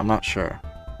 actually. I'm not sure.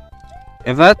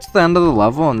 If that's the end of the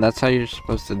level and that's how you're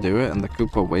supposed to do it and the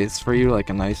Koopa waits for you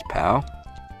like a nice pal,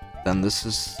 then this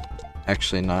is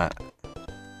actually not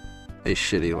a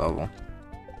shitty level.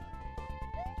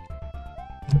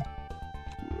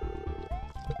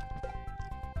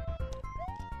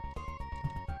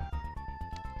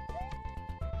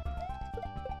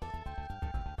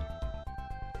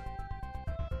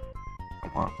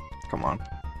 Come on, come on,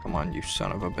 come on, you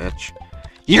son of a bitch.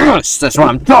 Yes, that's what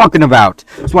I'm talking about.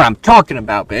 That's what I'm talking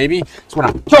about, baby. That's what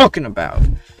I'm talking about.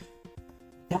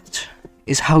 That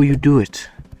is how you do it,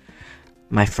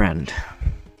 my friend.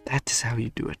 That is how you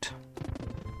do it.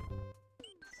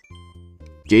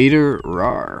 Gator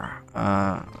Rar.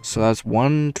 So that's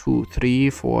 1, 2, 3,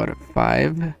 4,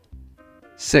 5,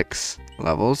 6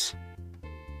 levels.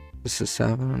 This is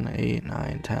 7, 8,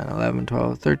 9, 10, 11,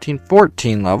 12, 13,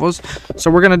 14 levels. So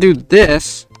we're gonna do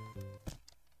this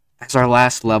as our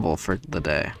last level for the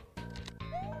day.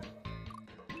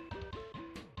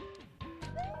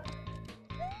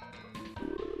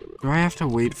 Do I have to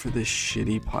wait for this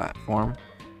shitty platform?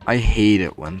 I hate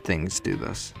it when things do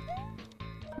this.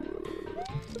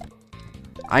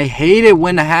 I hate it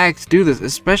when hacks do this,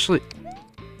 especially...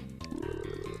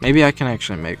 Maybe I can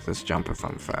actually make this jump if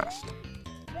I'm fast.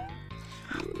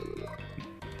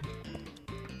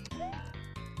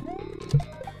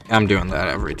 I'm doing that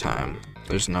every time.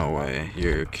 There's no way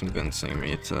you're convincing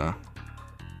me to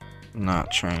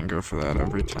not try and go for that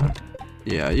every time.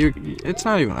 Yeah, it's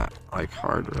not even that, like,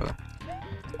 hard, really.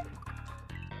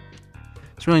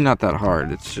 It's really not that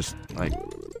hard. It's just, like,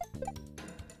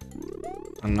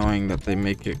 annoying that they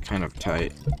make it kind of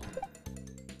tight.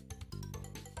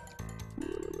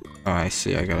 Oh, I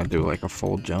see. I gotta do, like, a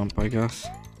full jump, I guess.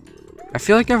 I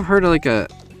feel like I've heard, like, a...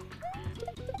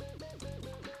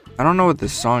 I don't know what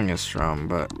this song is from,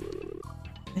 but...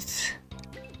 It's...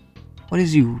 What do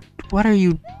you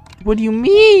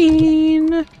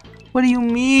mean? What do you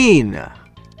mean?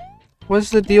 What's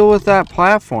the deal with that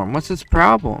platform? What's its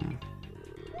problem?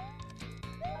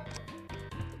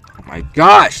 Oh my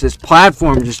gosh, this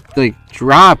platform just, like,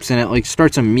 drops and it, like,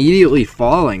 starts immediately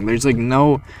falling. There's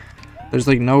no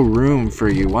room for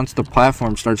you. Once the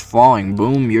platform starts falling,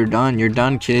 boom, you're done. You're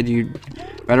done, kid. You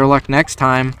better luck next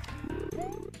time.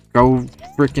 Go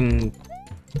freaking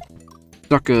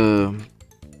suck a...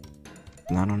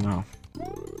 I don't know.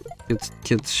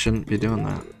 Kids shouldn't be doing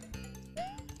that.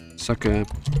 Suck a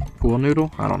pool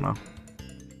noodle? I don't know.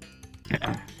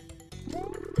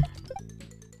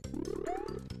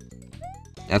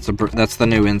 That's the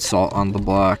new insult on the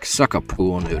block. Suck a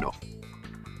pool noodle.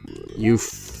 You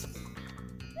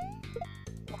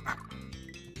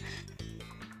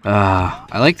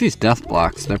I like these death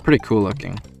blocks. They're pretty cool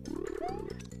looking,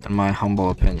 in my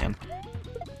humble opinion.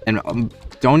 And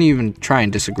don't even try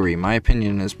and disagree. My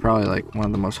opinion is probably like one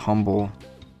of the most humble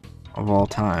of all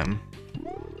time.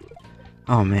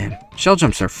 Oh man, shell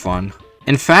jumps are fun.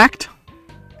 In fact,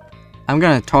 I'm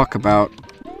gonna talk about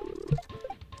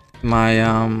my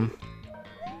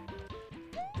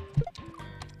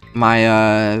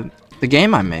the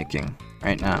game I'm making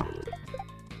right now.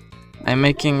 I'm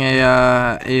making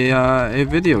a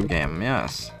video game.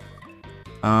 Yes.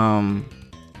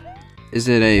 Is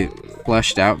it a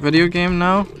fleshed out video game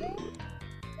now?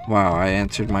 Wow, I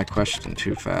answered my question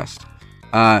too fast.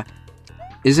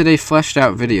 Is it a fleshed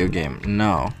out video game?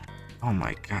 No. Oh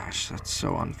my gosh, that's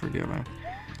so unforgiving.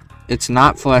 It's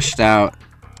not fleshed out.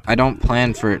 I don't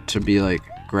plan for it to be like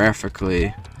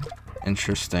graphically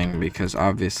interesting because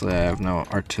obviously I have no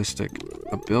artistic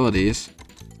abilities.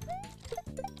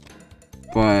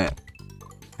 But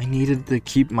I needed to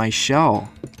keep my shell.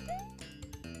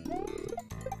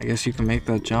 I guess you can make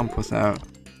that jump without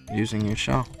using your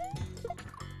shell.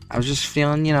 I was just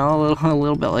feeling, you know, a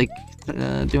little bit like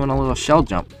doing a little shell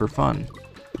jump for fun.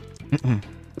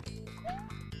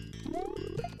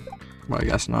 Well, I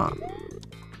guess not.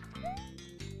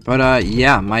 But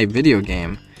yeah, my video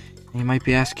game. You might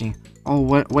be asking, oh,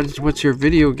 what's your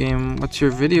video game? What's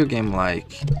your video game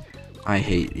like? I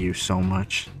hate you so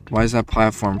much. Why does that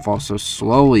platform fall so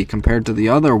slowly compared to the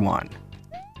other one?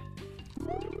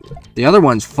 The other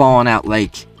one's falling out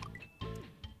like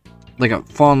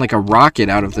falling like a rocket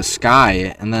out of the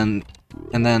sky, and then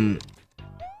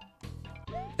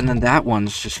that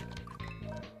one's just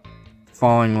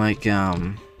falling like I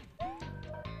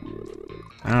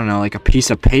don't know, like a piece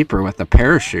of paper with a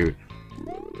parachute.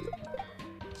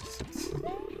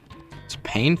 It's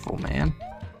painful, man.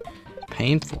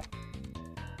 Painful.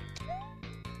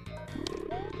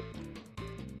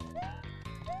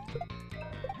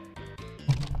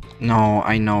 No,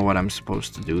 I know what I'm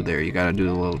supposed to do there. You gotta do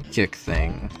the little kick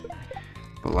thing.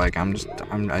 But like, I'm just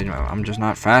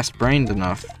not fast-brained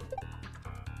enough.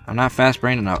 I'm not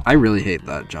fast-brained enough. I really hate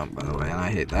that jump, by the way. And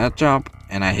I hate that jump.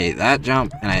 And I hate that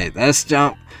jump. And I hate this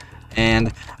jump.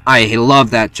 And I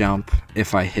love that jump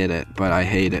if I hit it, but I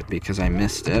hate it because I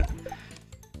missed it.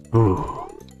 Ooh.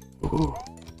 Ooh.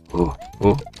 Ooh.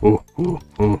 Ooh. Ooh. Ooh.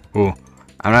 Ooh. Ooh.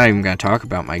 I'm not even gonna talk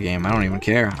about my game. I don't even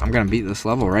care. I'm gonna beat this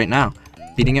level right now.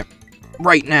 Beating it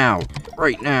right now.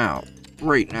 Right now.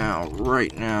 Right now.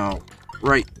 Right now.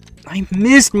 Right. I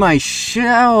missed my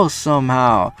shell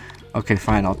somehow. Okay,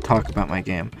 fine. I'll talk about my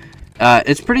game.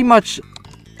 It's pretty much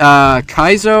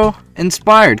Kaizo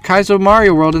inspired. Kaizo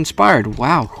Mario World inspired.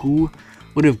 Wow, who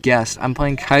would have guessed? I'm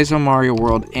playing Kaizo Mario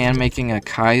World and making a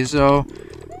Kaizo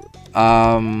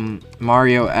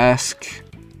Mario-esque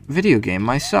video game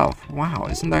myself. Wow,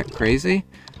 isn't that crazy?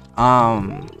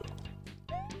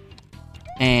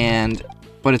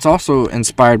 But it's also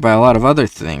inspired by a lot of other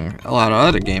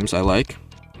games I like.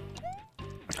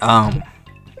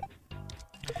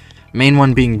 Main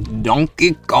one being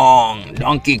Donkey Kong.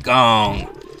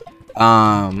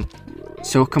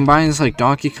 So it combines like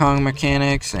Donkey Kong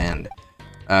mechanics and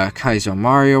Kaizo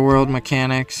Mario World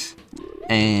mechanics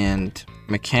and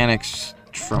mechanics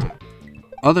from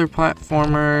other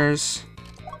platformers.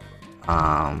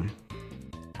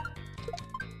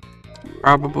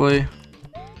 Probably.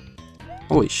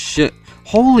 Holy shit.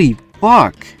 Holy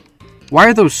fuck. Why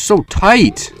are those so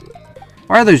tight?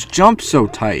 Why are those jumps so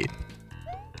tight?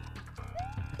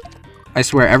 I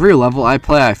swear, every level I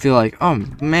play, I feel like, oh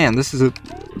man, this is a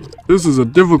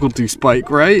difficulty spike,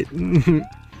 right? When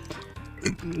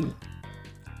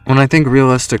I think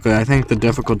realistically, I think the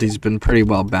difficulty's been pretty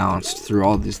well balanced through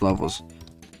all these levels.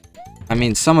 I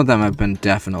mean, some of them have been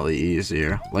definitely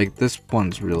easier. Like, this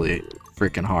one's really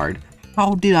freaking hard.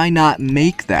 How did I not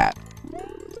make that?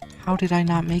 How did I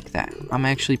not make that? I'm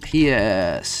actually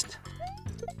pissed.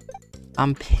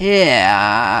 I'm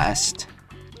pissed.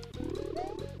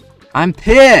 I'm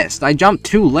pissed. I jumped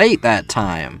too late that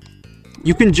time.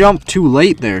 You can jump too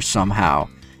late there somehow.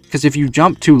 Because if you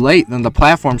jump too late, then the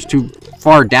platform's too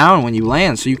far down when you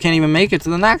land, so you can't even make it to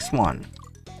the next one.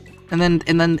 And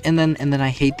then I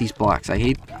hate these blocks. I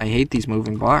hate these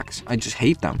moving blocks. I just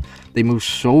hate them. They move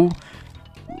so...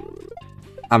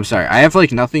 I'm sorry. I have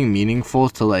like nothing meaningful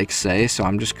to like say, so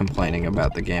I'm just complaining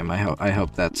about the game. I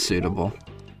hope that's suitable.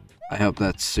 I hope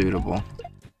that's suitable.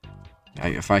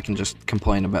 If I can just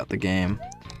complain about the game.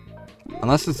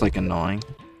 Unless it's like annoying.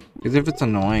 Because if it's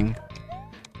annoying...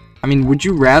 I mean, would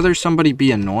you rather somebody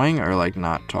be annoying or like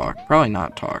not talk? Probably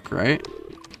not talk, right?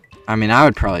 I mean, I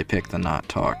would probably pick the not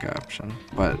talk option.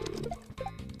 But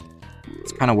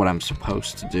it's kind of what I'm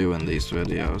supposed to do in these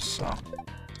videos, so...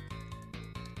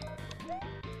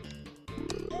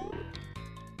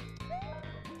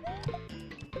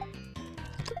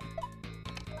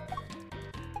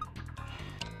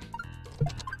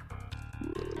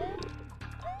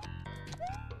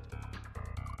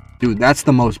 Dude, that's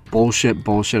the most bullshit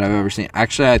I've ever seen.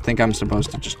 Actually, I think I'm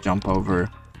supposed to just jump over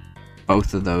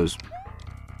both of those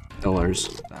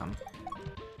pillars.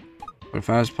 But if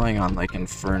I was playing on, like,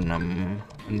 Infernum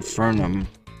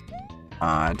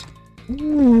mod...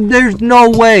 There's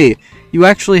no way! You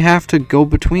actually have to go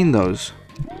between those.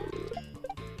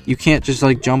 You can't just,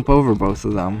 like, jump over both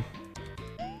of them.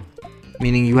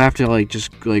 Meaning you have to, like,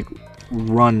 just, like,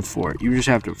 run for it. You just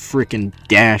have to freaking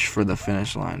dash for the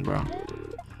finish line, bro.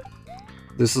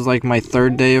 This is like my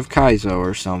 3rd day of Kaizo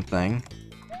or something.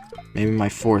 Maybe my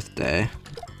 4th day.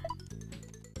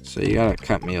 So you gotta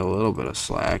cut me a little bit of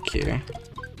slack here.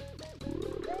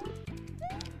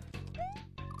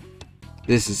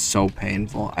 This is so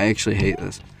painful. I actually hate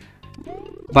this.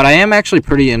 But I am actually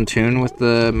pretty in tune with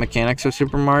the mechanics of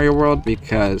Super Mario World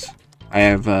because I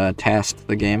have tasked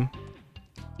the game.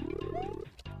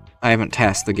 I haven't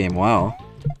tasked the game well.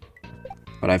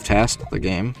 But I've tasked the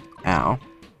game. Ow.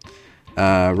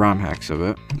 ROM hacks of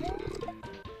it.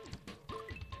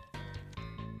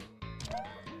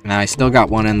 Now I still got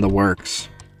one in the works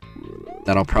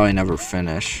that I'll probably never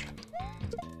finish.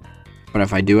 But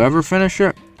if I do ever finish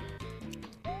it,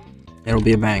 it'll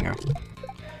be a banger.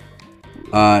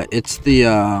 It's the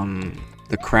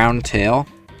crown tail.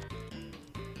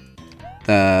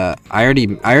 I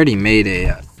already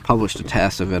made published a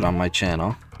test of it on my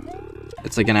channel.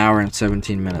 It's like 1 hour and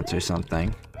 17 minutes or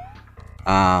something.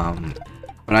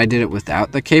 But I did it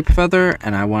without the cape feather,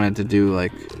 and I wanted to do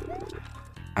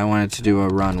a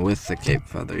run with the cape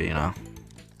feather, you know.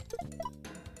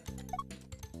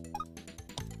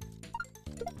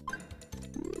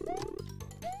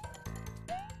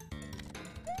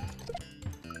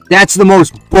 That's the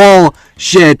most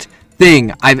bullshit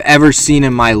thing I've ever seen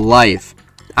in my life.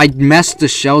 I messed the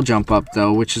shell jump up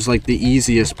though, which is like the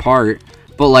easiest part.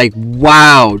 But like,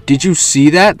 wow, did you see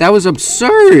that? That was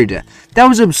absurd. That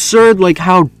was absurd, like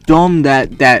how dumb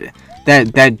that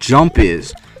that jump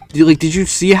is. Did you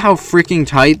see how freaking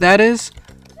tight that is?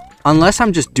 Unless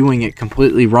I'm just doing it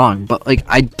completely wrong. But, like,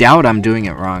 I doubt I'm doing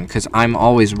it wrong. Because I'm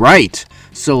always right.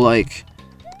 So, like...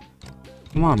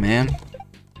 Come on, man.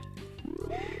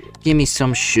 Give me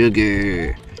some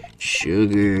sugar.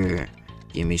 Sugar.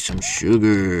 Give me some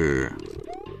sugar.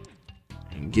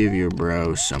 Give your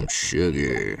bro some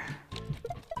sugar.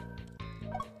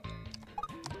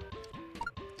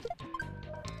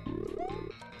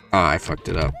 Oh, I fucked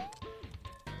it up.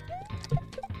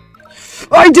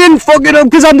 I didn't fuck it up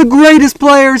because I'm the greatest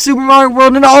player in Super Mario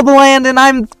World in all the land, and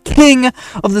I'm king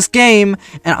of this game,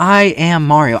 and I am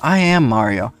Mario. I am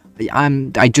Mario.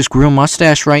 I just grew a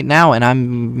mustache right now,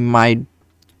 and my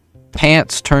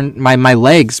pants turned, my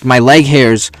legs, my leg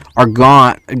hairs are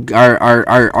gone,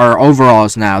 are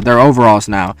overalls now. They're overalls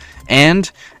now,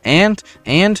 and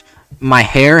my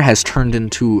hair has turned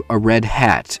into a red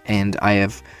hat, and I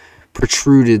have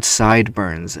protruded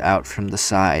sideburns out from the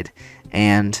side,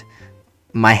 and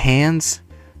my hands,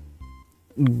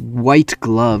 white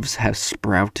gloves have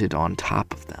sprouted on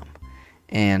top of them,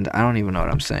 and I don't even know what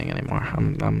I'm saying anymore.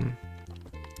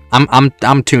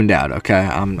 I'm tuned out. Okay,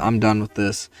 I'm done with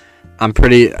this.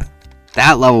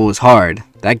 That level was hard.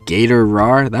 That Gator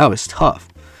Roar, that was tough.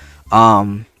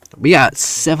 We got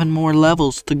 7 more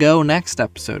levels to go next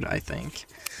episode, I think.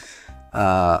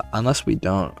 Unless we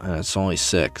don't, and it's only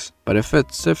 6. But if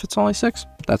it's only 6,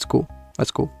 that's cool.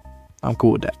 That's cool. I'm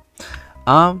cool with that.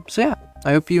 So yeah,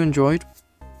 I hope you enjoyed.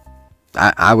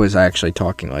 I was actually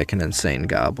talking like an insane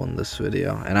goblin this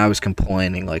video, and I was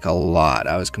complaining like a lot.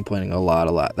 I was complaining a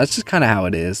lot. That's just kind of how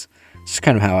it is. It's just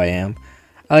kind of how I am.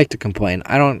 I like to complain.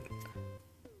 I don't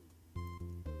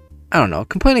know.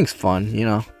 Complaining's fun, you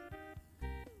know.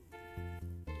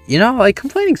 Like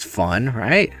complaining's fun,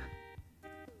 right?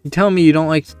 You telling me you don't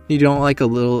like a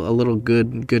little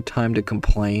good time to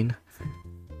complain?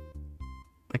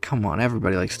 Like, come on,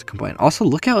 everybody likes to complain. Also,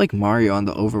 look at, like, Mario on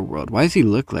the overworld. Why does he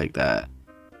look like that?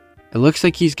 It looks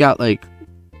like he's got, like,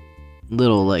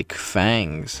 little, like,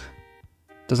 fangs.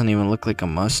 Doesn't even look like a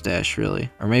mustache, really.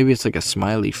 Or maybe it's, like, a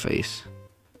smiley face.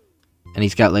 And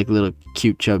he's got, like, little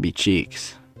cute chubby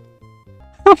cheeks.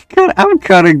 I'm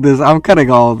cutting this. I'm cutting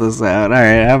all of this out. All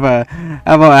right,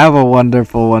 have a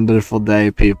wonderful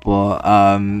day, people.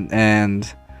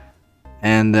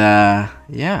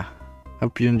 Yeah.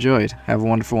 Hope you enjoyed. Have a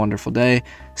wonderful day.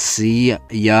 See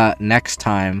ya next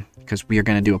time, because we are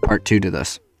going to do a part 2 to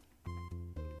this.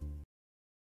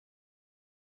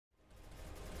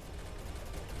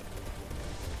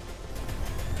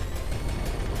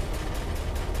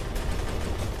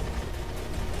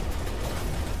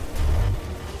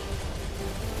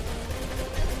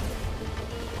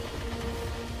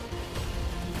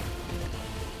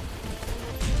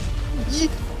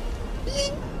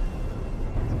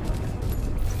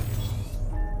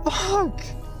 Fuck,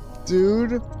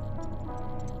 dude.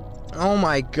 Oh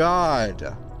my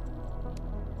god.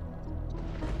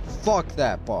 Fuck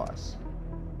that boss.